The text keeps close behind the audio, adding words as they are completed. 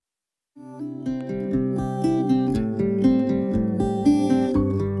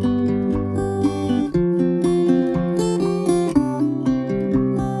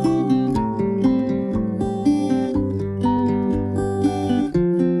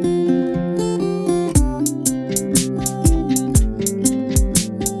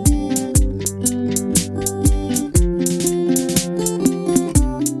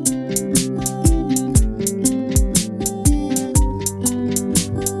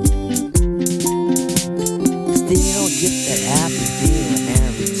Still get that happy feeling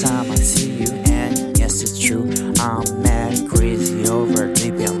every time I see you, and yes, it's true, I'm mad crazy over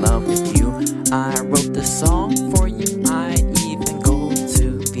deep in love with you. I wrote this song for you, I even go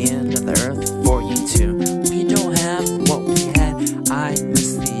to the end of the earth for you too. We don't have what we had, I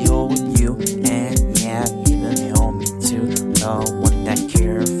miss the old you, and yeah, even the old me too. The one that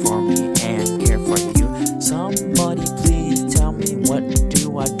cared for me and cared for you. Somebody please tell me, what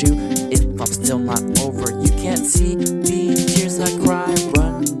do I do if I'm still not over? You can't see the tears I cry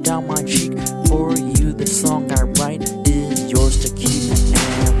run down my cheek for you. The song I write is yours to keep,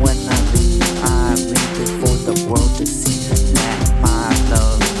 and when I leave it for the world to see.